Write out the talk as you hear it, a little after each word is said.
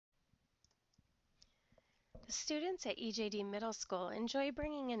Students at EJD Middle School enjoy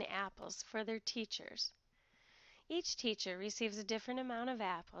bringing in apples for their teachers. Each teacher receives a different amount of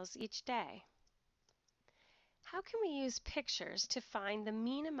apples each day. How can we use pictures to find the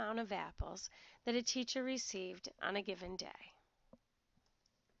mean amount of apples that a teacher received on a given day?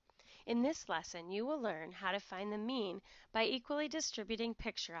 In this lesson, you will learn how to find the mean by equally distributing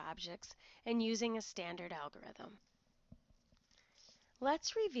picture objects and using a standard algorithm.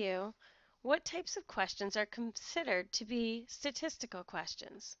 Let's review what types of questions are considered to be statistical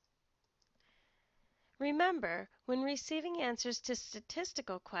questions. Remember, when receiving answers to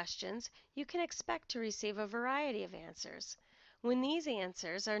statistical questions, you can expect to receive a variety of answers. When these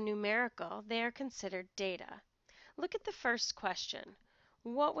answers are numerical, they are considered data. Look at the first question.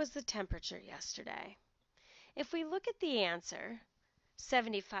 What was the temperature yesterday? If we look at the answer,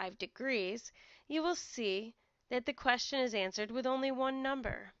 75 degrees, you will see that the question is answered with only one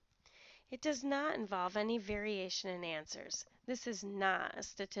number. It does not involve any variation in answers. This is not a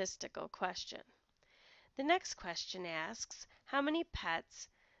statistical question. The next question asks how many pets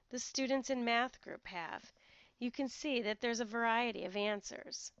the students in math group have. You can see that there's a variety of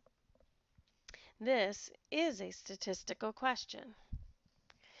answers. This is a statistical question.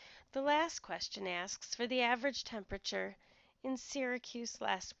 The last question asks for the average temperature in Syracuse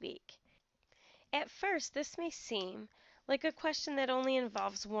last week. At first, this may seem like a question that only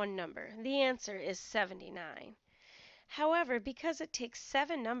involves one number. The answer is 79. However, because it takes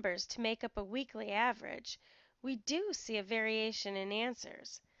 7 numbers to make up a weekly average, we do see a variation in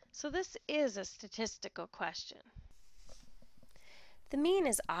answers. So this is a statistical question. The mean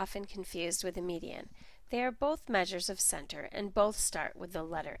is often confused with the median. They are both measures of center and both start with the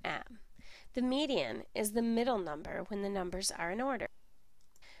letter M. The median is the middle number when the numbers are in order.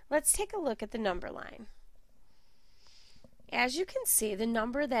 Let's take a look at the number line. As you can see, the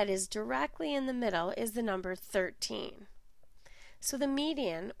number that is directly in the middle is the number 13. So the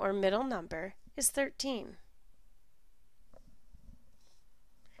median, or middle number, is 13.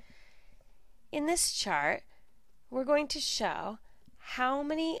 In this chart, we're going to show how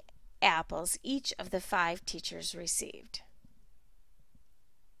many apples each of the 5 teachers received.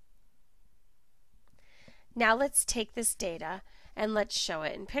 Now let's take this data and let's show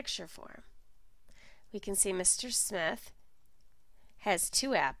it in picture form. We can see Mr. Smith has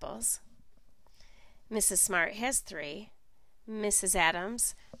 2 apples, Mrs. Smart has 3, Mrs.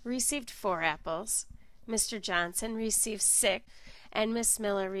 Adams received 4 apples, Mr. Johnson received 6, and Miss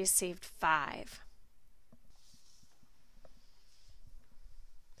Miller received 5.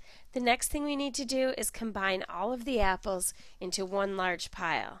 The next thing we need to do is combine all of the apples into one large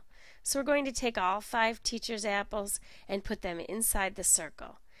pile. So we're going to take all 5 teachers' apples and put them inside the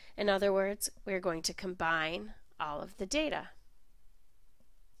circle. In other words, we're going to combine all of the data.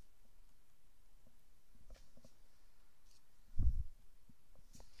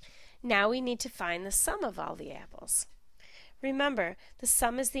 Now we need to find the sum of all the apples. Remember, the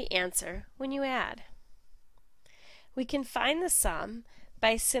sum is the answer when you add. We can find the sum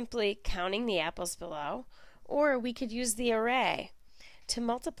by simply counting the apples below, or we could use the array to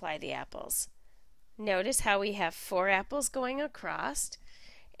multiply the apples. Notice how we have 4 apples going across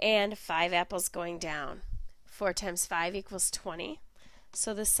and 5 apples going down. 4 times 5 equals 20,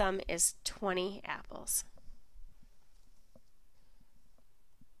 so the sum is 20 apples.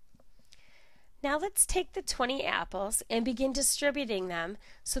 Now let's take the 20 apples and begin distributing them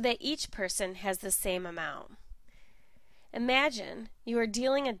so that each person has the same amount. Imagine you are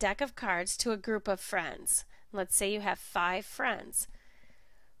dealing a deck of cards to a group of friends. Let's say you have 5 friends.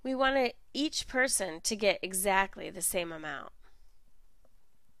 We want each person to get exactly the same amount.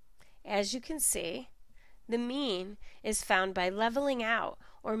 As you can see, the mean is found by leveling out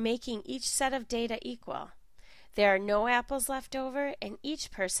or making each set of data equal. There are no apples left over and each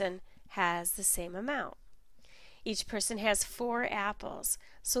person has the same amount. Each person has 4 apples,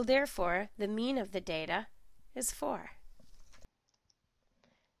 so therefore the mean of the data is 4.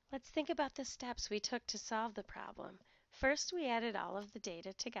 Let's think about the steps we took to solve the problem. First, we added all of the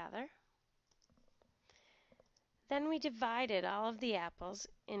data together. Then we divided all of the apples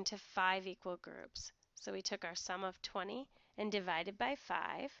into 5 equal groups. So we took our sum of 20 and divided by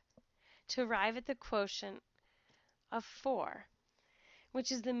 5 to arrive at the quotient of 4,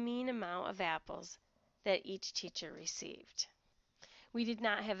 which is the mean amount of apples that each teacher received. We did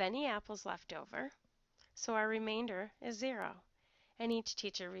not have any apples left over, so our remainder is 0, and each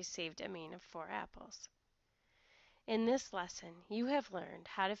teacher received a mean of 4 apples. In this lesson, you have learned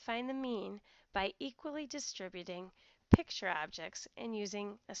how to find the mean by equally distributing picture objects and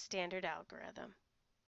using a standard algorithm.